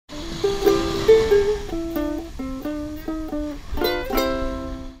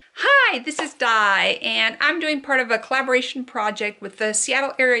Di, and I'm doing part of a collaboration project with the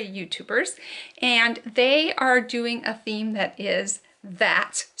Seattle area YouTubers, and they are doing a theme that is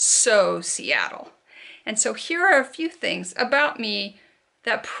That's So Seattle. And so here are a few things about me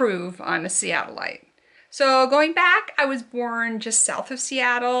that prove I'm a Seattleite. So going back, I was born just south of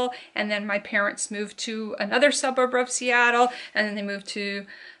Seattle, and then my parents moved to another suburb of Seattle, and then they moved to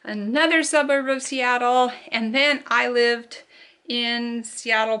another suburb of Seattle, and then I lived in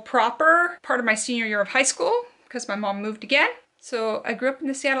Seattle proper part of my senior year of high school because my mom moved again. So I grew up in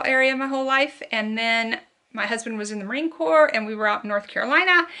the Seattle area my whole life, and then my husband was in the Marine Corps and we were out in North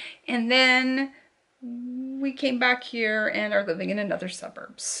Carolina, and then we came back here and are living in another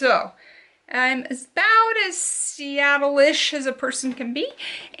suburb. So I'm about as Seattle-ish as a person can be,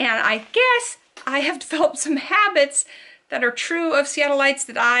 and I guess I have developed some habits that are true of Seattleites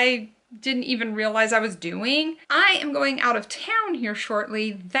that I didn't even realize I was doing. I am going out of town here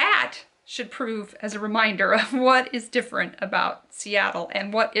shortly. That should prove as a reminder of what is different about Seattle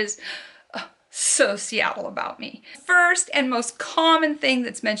and what is so Seattle about me. First and most common thing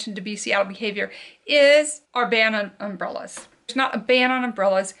that's mentioned to be Seattle behavior is our ban on umbrellas. There's not a ban on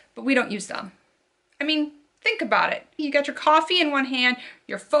umbrellas, but we don't use them. I mean, think about it. You got your coffee in one hand,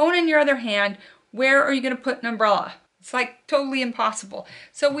 your phone in your other hand. Where are you going to put an umbrella? It's like totally impossible.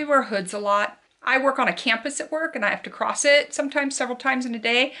 So we wear hoods a lot. I work on a campus at work and I have to cross it sometimes several times in a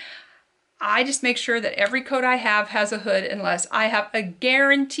day. I just make sure that every coat I have has a hood unless I have a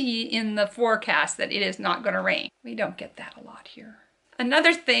guarantee in the forecast that it is not going to rain. We don't get that a lot here.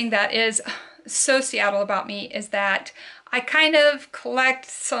 Another thing that is so Seattle about me is that I kind of collect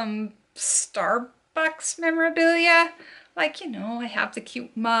some Starbucks memorabilia. Like, you know, I have the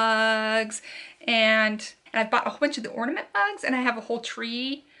cute mugs, and I've bought a whole bunch of the ornament mugs, and I have a whole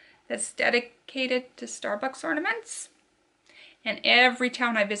tree that's dedicated to Starbucks ornaments. And every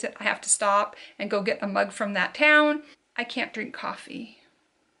town I visit, I have to stop and go get a mug from that town. I can't drink coffee.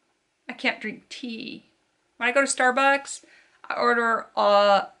 I can't drink tea. When I go to Starbucks, I order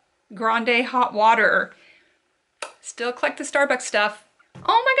a grande hot water. Still collect the Starbucks stuff.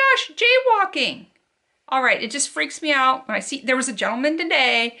 Oh my gosh, jaywalking. All right, it just freaks me out when I see, there was a gentleman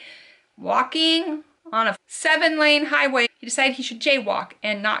today walking on a 7-lane highway. He decided he should jaywalk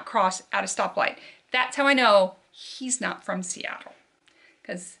and not cross at a stoplight. That's how I know he's not from Seattle.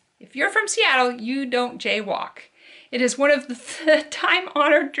 Because if you're from Seattle, you don't jaywalk. It is one of the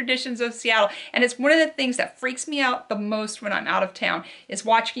time-honored traditions of Seattle, and it's one of the things that freaks me out the most when I'm out of town, is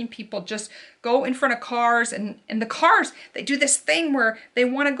watching people just go in front of cars, and the cars, they do this thing where they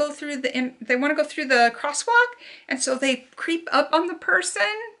want to go through the crosswalk, and so they creep up on the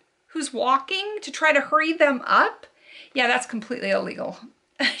person who's walking to try to hurry them up. Yeah, that's completely illegal.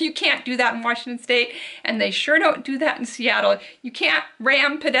 You can't do that in Washington State, and they sure don't do that in Seattle. You can't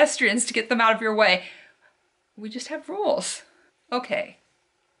ram pedestrians to get them out of your way. We just have rules. Okay.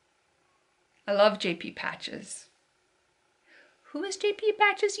 I love JP Patches. Who is JP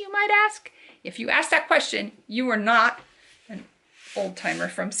Patches, you might ask? If you ask that question, you are not an old-timer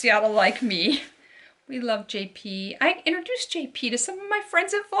from Seattle like me. We love JP. I introduced JP to some of my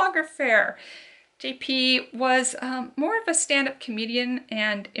friends at Vlogger Fair. JP was more of a stand-up comedian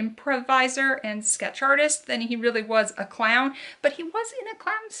and improviser and sketch artist than he really was a clown, but he was in a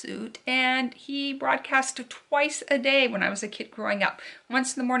clown suit, and he broadcast twice a day when I was a kid growing up,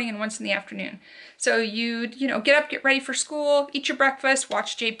 once in the morning and once in the afternoon. So you'd, you know, get up, get ready for school, eat your breakfast,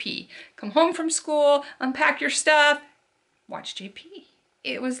 watch JP. Come home from school, unpack your stuff, watch JP.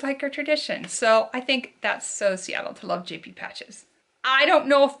 It was like our tradition. So I think that's so Seattle to love JP Patches. I don't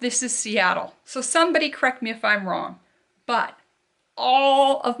know if this is Seattle, so somebody correct me if I'm wrong, but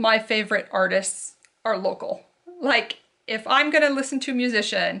all of my favorite artists are local. Like, if I'm gonna listen to a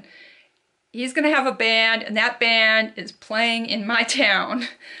musician, he's gonna have a band, and that band is playing in my town.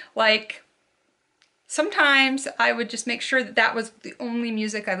 Like, sometimes I would just make sure that that was the only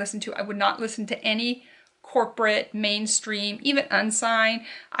music I listened to. I would not listen to any corporate, mainstream, even unsigned.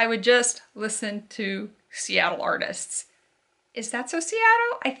 I would just listen to Seattle artists. Is that so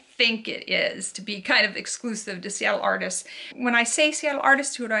Seattle? I think it is, to be kind of exclusive to Seattle artists. When I say Seattle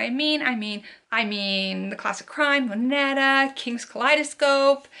artists, who do I mean? I mean the Classic Crime, Moneta, King's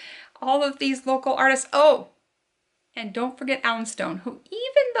Kaleidoscope, all of these local artists. Oh, and don't forget Alan Stone, who,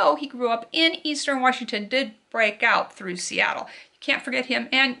 even though he grew up in Eastern Washington, did break out through Seattle. You can't forget him.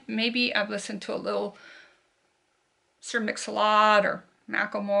 And maybe I've listened to a little Sir Mix-a-Lot or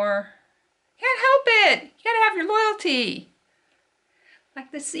Macklemore. Can't help it. You gotta have your loyalty.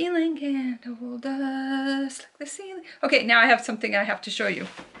 Like the ceiling can't hold us, like the ceiling. Okay, now I have something I have to show you.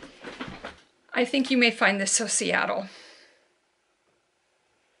 I think you may find this so Seattle.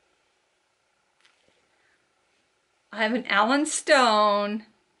 I have an Alan Stone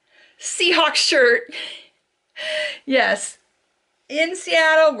Seahawks shirt. Yes, in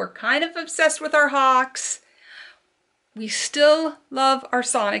Seattle, we're kind of obsessed with our Hawks. We still love our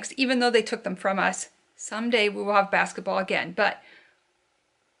Sonics, even though they took them from us. Someday we will have basketball again, but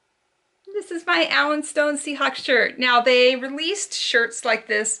this is my Alan Stone Seahawks shirt. Now, they released shirts like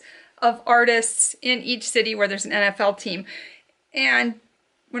this of artists in each city where there's an NFL team. And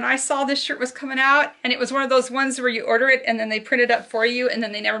when I saw this shirt was coming out, and it was one of those ones where you order it and then they print it up for you and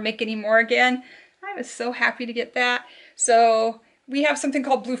then they never make any more again, I was so happy to get that. So we have something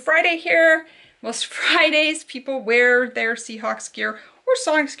called Blue Friday here. Most Fridays, people wear their Seahawks gear or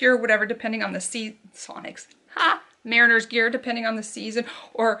Sonics gear, whatever, depending on the Sonics. Mariners gear, depending on the season.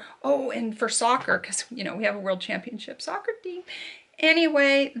 Or, oh, and for soccer, because, you know, we have a world championship soccer team.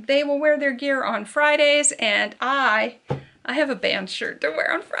 Anyway, they will wear their gear on Fridays, and I have a band shirt to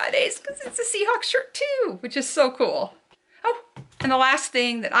wear on Fridays because it's a Seahawks shirt too, which is so cool. Oh, and the last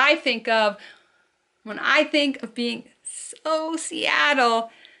thing that I think of when I think of being so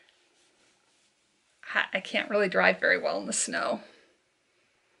Seattle, I can't really drive very well in the snow.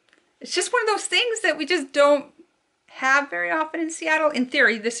 It's just one of those things that we just don't have very often in Seattle. In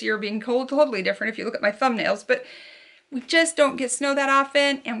theory, this year being cold, totally different if you look at my thumbnails, but we just don't get snow that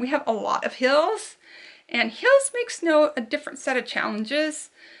often, and we have a lot of hills, and hills make snow a different set of challenges.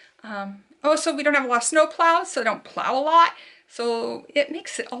 Also, we don't have a lot of snow plows, so I don't plow a lot, so it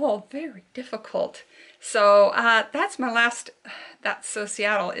makes it all very difficult. So that's my last, that's so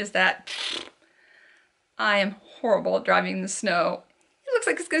Seattle, is that I am horrible at driving in the snow. It looks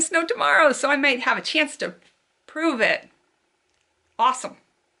like it's gonna snow tomorrow, so I might have a chance to prove it. Awesome.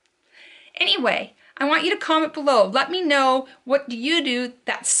 Anyway, I want you to comment below. Let me know, what do you do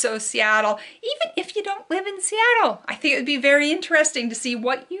that's so Seattle, even if you don't live in Seattle. I think it would be very interesting to see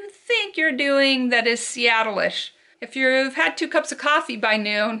what you think you're doing that is Seattle-ish. If you've had 2 cups of coffee by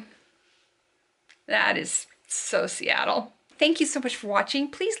noon, that is so Seattle. Thank you so much for watching.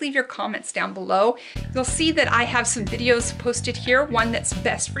 Please leave your comments down below. You'll see that I have some videos posted here, one that's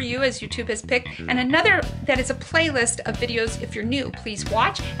best for you as YouTube has picked, and another that is a playlist of videos if you're new. Please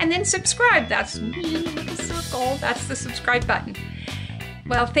watch and then subscribe. That's me with the circle. That's the subscribe button.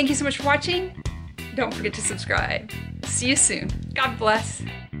 Well, thank you so much for watching. Don't forget to subscribe. See you soon. God bless.